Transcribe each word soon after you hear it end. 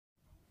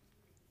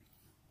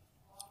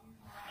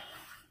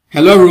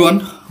Hello everyone.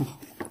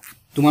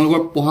 তোমালোকৰ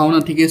পঢ়াওনা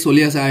ঠিকে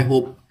চলি আছে I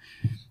hope.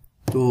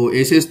 তো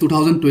AHSEC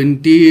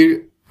 2020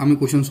 আমি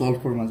কোৱেশ্চন সলভ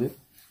কৰিম আজি.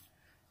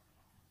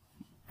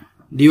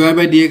 dy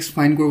by dx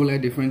ফাইন্ড কৰিব লাগে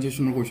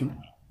ডিফাৰেন্সিয়েচনৰ কোৱেশ্চন.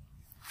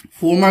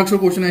 4 মাৰ্কছৰ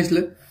কোৱেশ্চন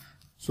আহিছিলে.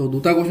 সো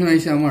দুটা কোৱেশ্চন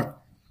আহিছে আমাৰ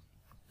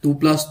 2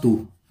 + 2.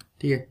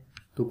 ঠিক আছে.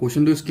 তো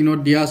কোৱেশ্চনটো স্ক্ৰিনত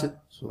দিয়া আছে.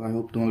 সো I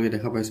hope তোমালোকে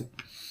দেখা পাইছে.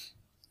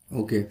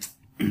 ওকে.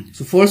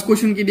 সো ফাৰ্স্ট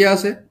কোৱেশ্চন কি দিয়া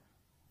আছে?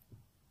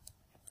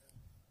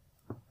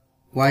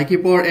 y key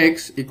power x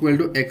equal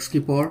to x key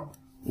power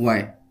y.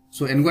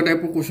 So এনেকুৱা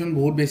টাইপৰ কোৱেশ্চন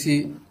বহুত বেছি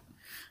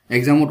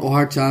এক্সামত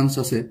অহাৰ চান্স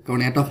আছে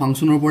কাৰণ এটা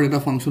ফাংচনৰ ওপৰত এটা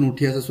ফাংচন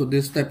উঠি আছে. So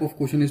this type of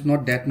question is not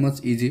that much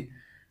easy.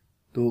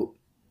 তো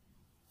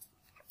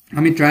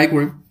আমি ট্ৰাই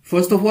কৰিম.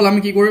 ফাৰ্স্ট অফ অল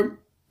আমি কি কৰিম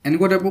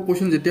এনেকুৱা টাইপৰ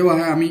কোৱেশ্চন যেতিয়াও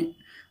আহে আমি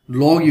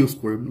log ইউজ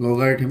কৰিম.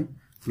 লগাৰিথম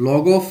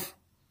log of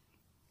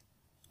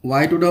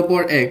y to the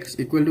power x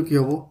equal to কি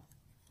হ'ব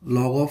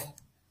log of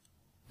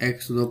x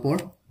to the power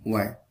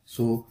y.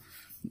 So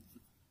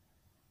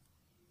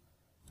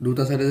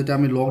দুটা সাইডে যেটা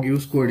আমি log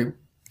ইউজ কৰিম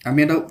আমি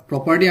এটা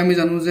প্ৰপাৰ্টি আমি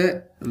জানো যে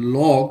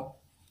log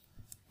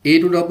a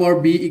to the power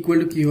b equal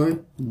to কি হয়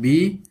b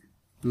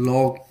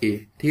log a.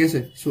 ঠিক আছে.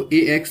 সো a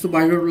x তো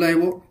বাহিৰত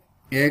ওলাইব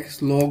x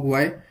log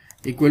y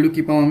equal to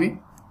কি পাম আমি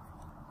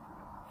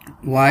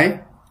y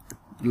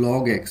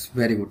log x.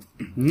 very good.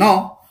 now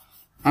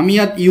আমি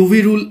ইয়াত uv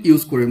rule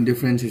ইউজ কৰিম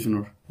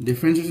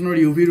ডিফাৰেন্সিয়েচনৰ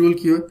uv rule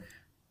কি হয়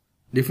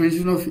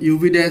differentiation of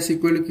uv dash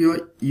equal to কি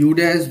হয় u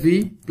dash v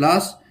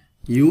plus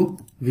u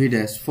v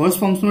dash. First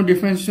function of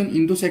differentiation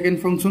into second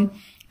function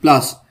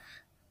plus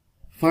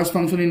first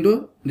function into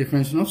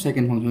differentiation of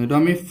second function. Ito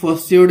ami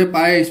first year de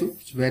pai aisu.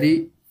 It's very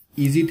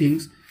easy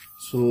things.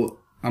 So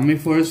ami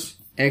first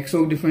x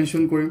of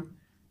differentiation korim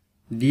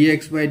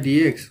dx by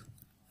dx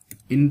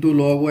into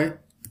log y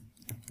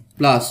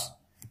plus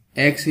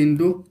x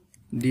into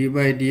d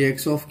by dx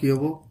of ki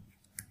hobo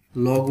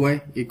log y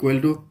equal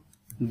to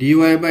dy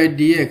by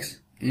dx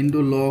into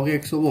log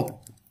x hobo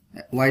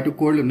y to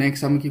korle.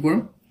 Next ami ki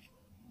korim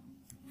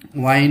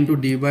y into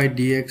d by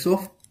dx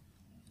of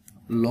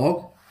log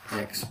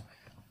x.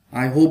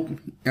 I hope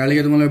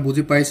earlier তোমালোকে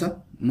বুজি পাইছা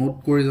note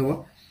কৰি যাবা.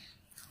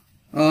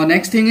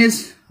 Next thing is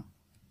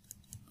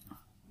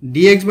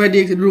dx by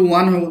dx এটো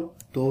 1 হ'ব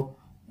তো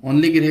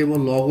only কি থাকিব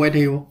log y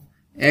থাকিব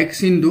x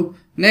into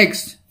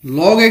next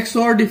log x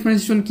or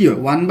differentiation কি হয়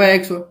 1 by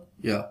x হয়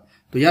yeah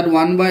তো ইয়াত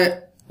 1 by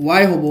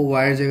y হ'ব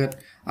y এর জায়গাত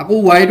আকৌ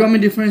y টো আমি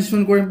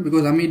ডিফাৰেন্সিয়েচন কৰিম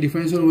because আমি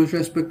ডিফাৰেন্সিয়েচন with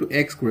respect to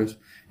x কৰিছো.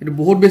 এটো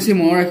বহুত বেছি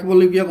মনত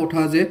ৰাখিবলগীয়া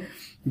কথা যে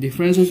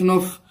differentiation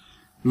of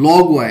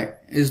log y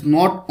is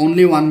not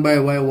only 1 by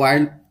y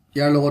while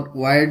ইয়াৰ লগত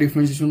y এৰ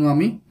differentiation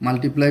আমি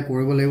multiply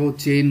কৰিব লাগিব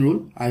chain rule.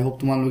 I hope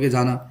তোমালোকে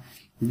জানা.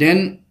 then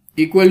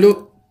equal to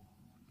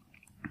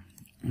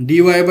dy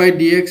by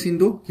dx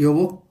into কি হ'ব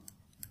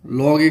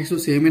log x তো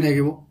same এ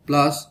থাকিব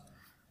plus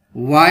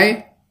y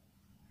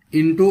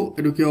into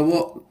এটো কি হ'ব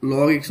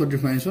log x of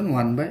differentiation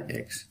 1 by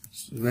x.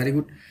 very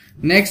good.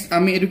 next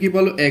আমি এটো কি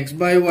পালো x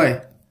by y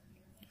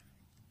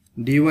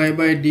dy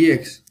by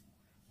dx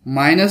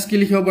minus কি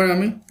লিখিব পাৰো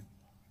আমি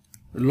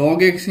log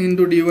x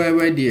into dy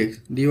by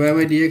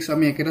dx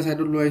আমি একেটা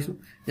সাইডত লৈ আইছো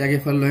ইয়াকে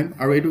ফল লইম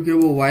আৰু এটো কি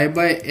হ'ব y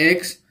by x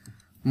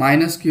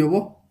minus কি হ'ব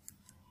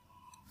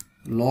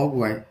log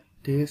y.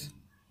 ঠিক আছে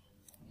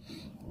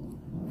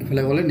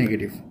এফালে গলে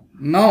নেগেটিভ.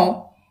 নাও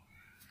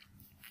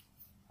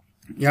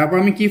ইয়াৰ পৰা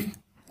আমি কি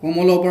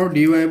কমন লব পাৰো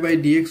dy by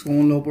dx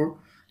কমন লব পাৰো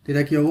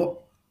তেতিয়া কি হ'ব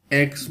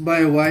x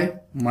by y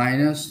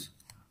minus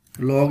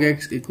log x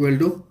equal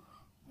to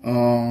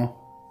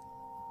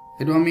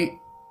এটো আমি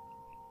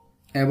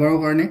এবাৰৰ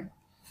কাৰণে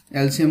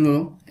LCM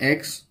ললো x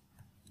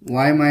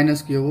y minus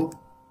কি হ'ব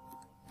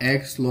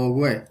x log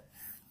y.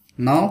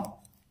 now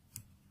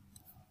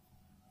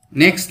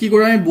next কি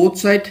কৰিম আমি both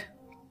side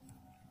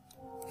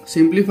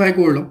simplify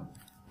কৰিলো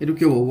এটো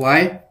কি হ'ব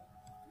y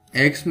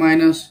x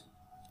minus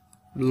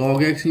log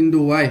x into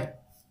y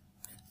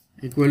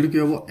equal to কি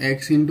হ'ব x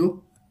into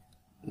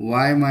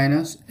y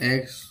minus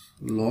x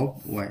log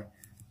y.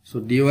 so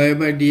dy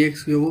by dx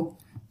কি হ'ব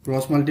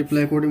cross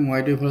multiply কৰিম y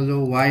to ইফালে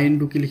যাব y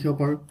into কি লিখিব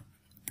পাৰো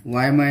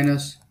y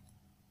minus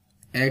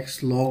x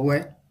log y.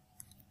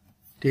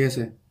 ঠিক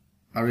আছে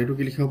আৰু এটো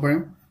কি লিখিব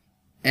পাৰিম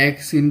x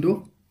into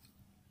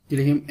কি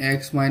লিখিম x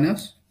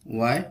minus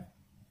y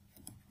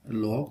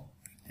log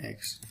x.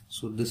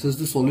 so this is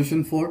the solution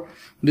for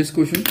this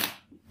question.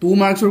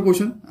 2 marks or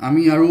question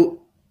আমি আৰু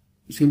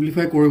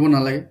simplify কৰিব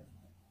নালাগে.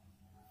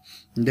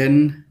 then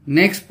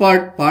next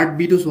part b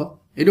to so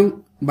এটো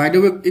by the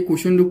way এই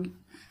question টো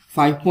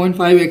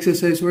 5.5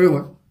 exercise হৰে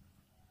হয়.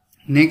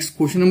 next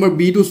question number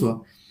b to so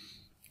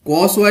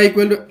cos y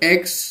equal to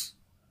x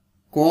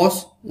cos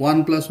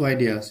 1 plus y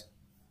দিয়া আছে.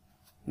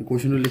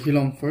 question টো লিখি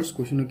লম first.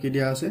 question টো কি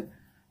দিয়া আছে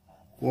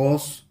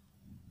cos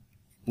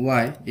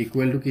y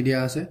equal to কি দিয়া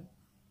আছে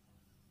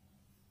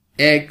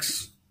x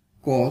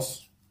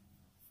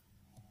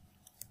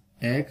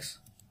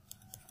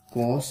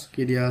cos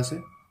কি দিয়া আছে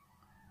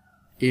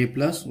a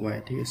plus y.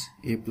 ঠিক আছে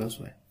a plus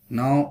y.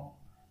 now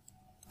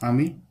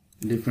আমি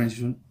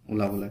differentiation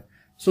ওলাব লাগে.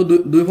 so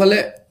দুইফালে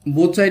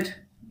both side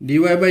dy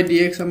by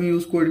dx আমি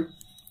ইউজ কৰিম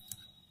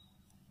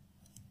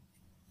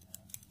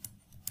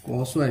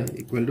cos y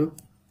equal to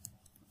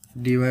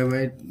dy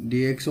by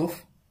dx of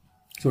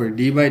sorry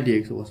d by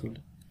dx of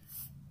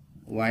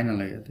y na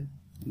lagate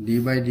d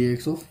by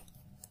dx of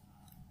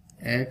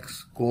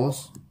x cos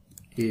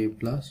a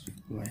plus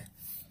y.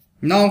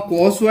 Now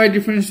cos y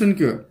differentiation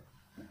kya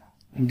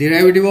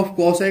derivative of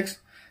cos x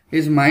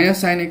is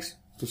minus sin x.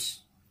 So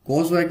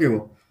cos y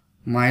kya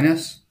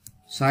minus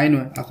sin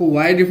y. Ako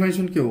y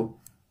differentiation kya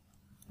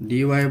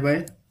dy by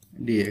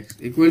dx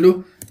equal to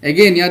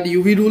again yat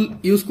uv rule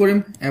use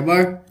korim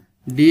ebar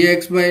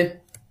dx by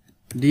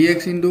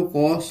dx into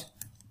cos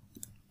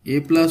a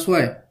plus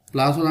y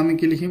plus or ami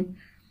ki likhim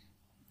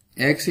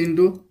x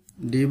into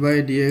d by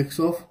dx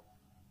of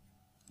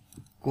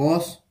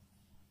cos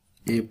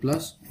a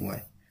plus y.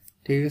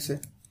 ठीक है से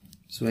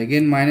so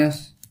again minus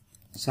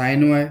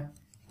sin y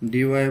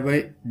dy by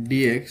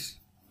dx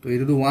तो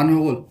ये तो 1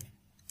 हो गल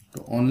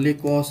तो only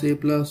cos a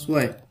plus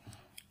y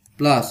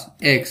plus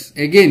x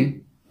again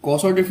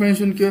cos और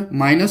differentiation क्या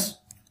minus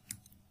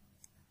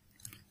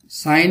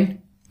sin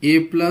a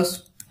plus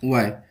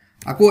y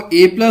ako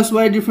a plus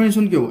y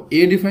differentiation क्या हो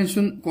a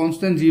differentiation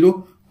constant 0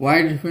 y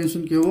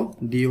differentiation क्या हो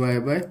dy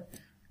by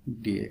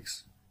dx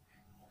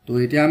तो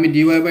এতিয়া আমি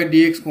dy by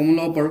dx কমন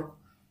লব পাৰো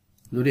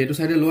যদি এটো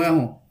সাইডে লৈ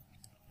আহো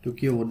তো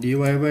কি হ'ব dy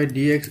by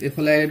dx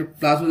এফালে এটো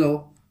প্লাস হৈ যাব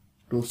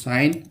তো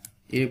sin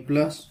a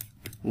plus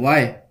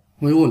y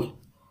হৈ গল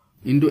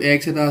ইনটু x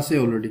এটা আছে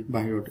অলৰেডি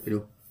বাহিৰত এটো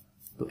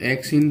তো x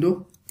into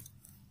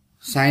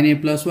sin a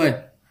plus y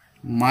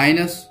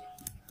minus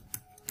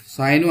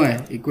sin y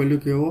equal to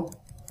কি হ'ব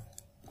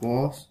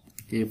cos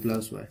a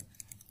plus y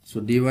so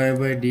dy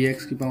by dx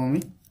কি পাম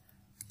আমি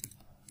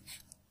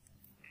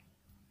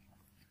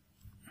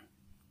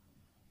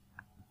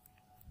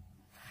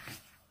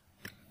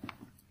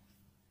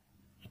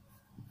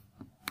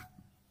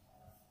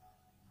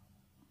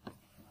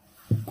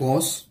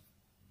cos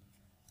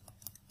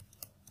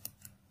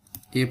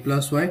a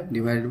plus y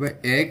divided by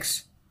x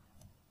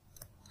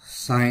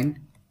sin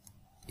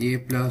a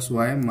plus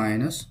y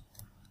minus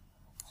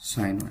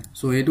sin y.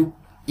 So etu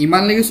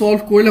iman legi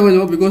solve korile hoy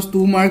jabo because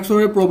 2 marks or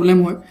problem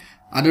hoy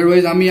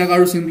otherwise ami yak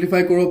aru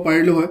simplify koro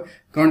parile hoy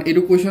karon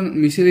etu question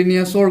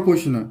miscellaneous or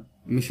question hoy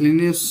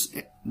miscellaneous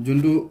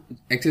juntu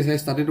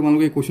exercise tate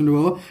tomaloge question do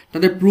babo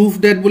tate proof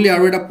that boli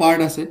aru eta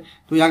part ase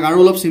to yak aru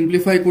olop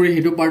simplify kori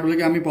hetu part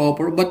lege ami pawo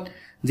paro but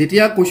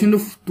যেতিয়া question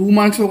 2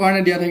 marks এর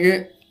কারণে দিয়া থাকে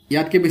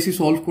ইয়াতকে বেশি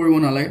solve কৰিব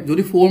নালাগে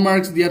যদি 4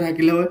 মার্কস দিয়া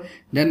থাকিলে হয়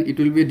then it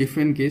will B a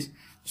different case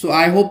so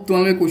I hope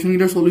তোমালোকে কোশ্চেন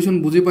গিটাৰ সলিউশন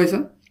বুজি পাইছা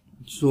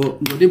সো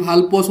যদি ভাল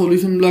পো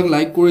সলিউশন ব্লগ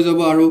লাইক কৰি যাব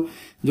আৰু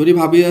যদি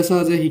ভাবি আছা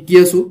যে শিকি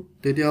আছো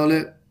তেতিয়া হলে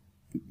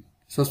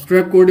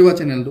সাবস্ক্ৰাইব কৰি দিবা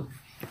চেনেলটো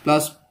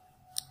প্লাস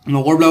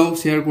লগৰ ব্লগক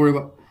শেয়াৰ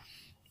কৰিবা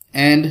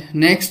এন্ড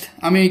নেক্সট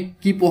আমি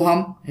কি পঢ়াম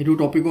হেতু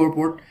টপিকৰ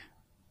ওপৰত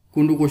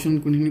কোনটো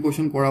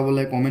কোশ্চেন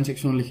কৰাবলে কমেন্ট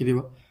সেকশনত লিখি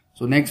দিবা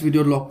So next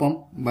video log pam.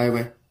 Bye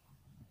bye.